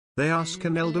They ask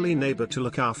an elderly neighbor to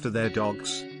look after their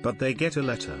dogs, but they get a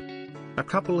letter. A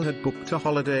couple had booked a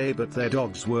holiday but their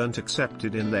dogs weren't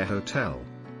accepted in their hotel.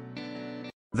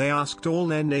 They asked all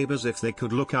their neighbors if they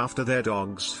could look after their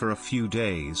dogs for a few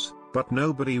days, but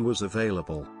nobody was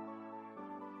available.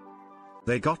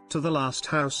 They got to the last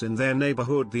house in their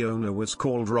neighborhood. The owner was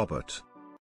called Robert.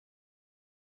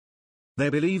 They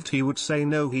believed he would say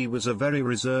no. He was a very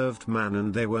reserved man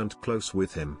and they weren't close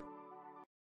with him.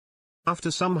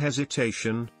 After some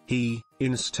hesitation, he,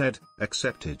 instead,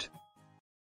 accepted.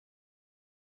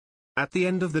 At the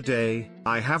end of the day,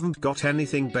 "I haven't got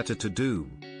anything better to do,"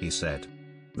 he said.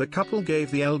 The couple gave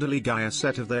the elderly guy a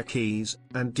set of their keys,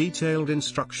 and detailed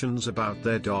instructions about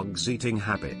their dog's eating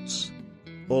habits.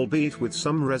 Albeit with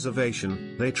some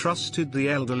reservation, they trusted the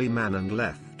elderly man and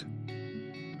left.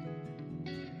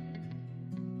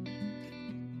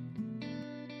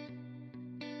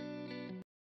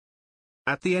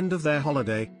 At the end of their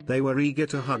holiday, they were eager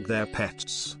to hug their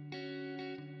pets.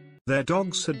 Their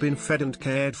dogs had been fed and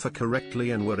cared for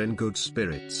correctly and were in good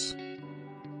spirits.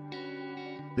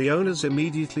 The owners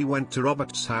immediately went to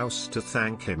Robert's house to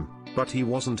thank him, but he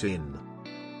wasn't in.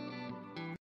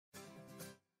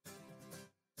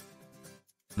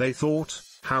 They thought,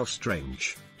 "How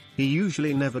strange. He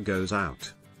usually never goes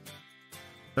out."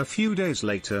 A few days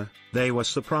later, they were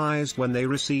surprised when they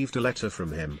received a letter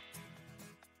from him.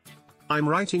 "I'm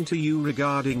writing to you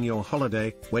regarding your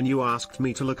holiday, when you asked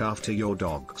me to look after your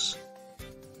dogs."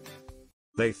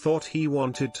 They thought he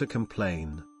wanted to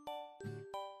complain.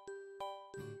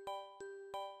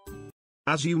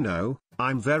 "As you know,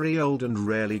 I'm very old and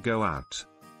rarely go out.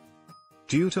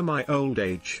 Due to my old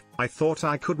age, I thought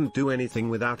I couldn't do anything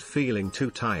without feeling too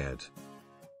tired.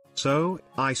 So,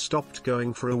 I stopped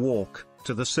going for a walk,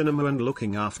 to the cinema and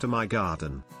looking after my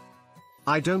garden.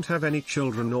 I don't have any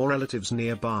children or relatives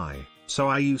nearby, so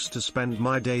I used to spend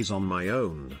my days on my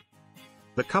own."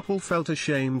 The couple felt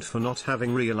ashamed for not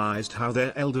having realized how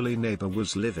their elderly neighbor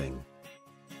was living.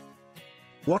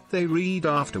 What they read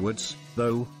afterwards,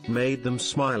 though, made them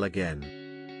smile again.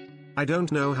 "I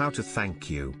don't know how to thank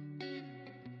you.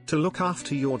 To look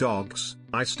after your dogs,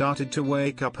 I started to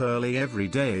wake up early every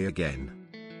day again.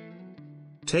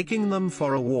 Taking them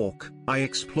for a walk, I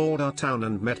explored our town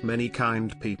and met many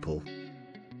kind people.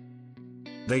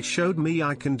 They showed me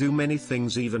I can do many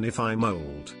things even if I'm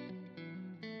old.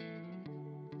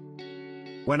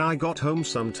 When I got home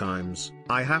sometimes,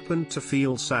 I happened to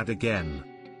feel sad again.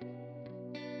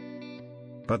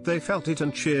 But they felt it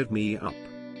and cheered me up.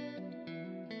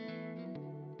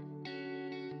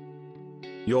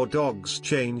 Your dogs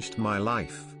changed my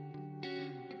life.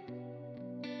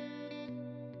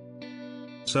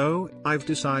 So, I've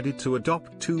decided to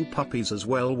adopt 2 puppies as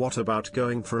well. What about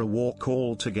going for a walk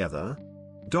all together?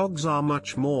 Dogs are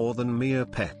much more than mere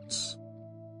pets.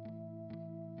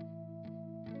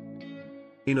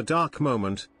 In a dark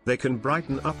moment, they can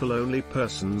brighten up a lonely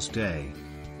person's day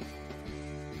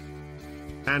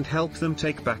and help them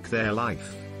take back their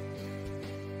life."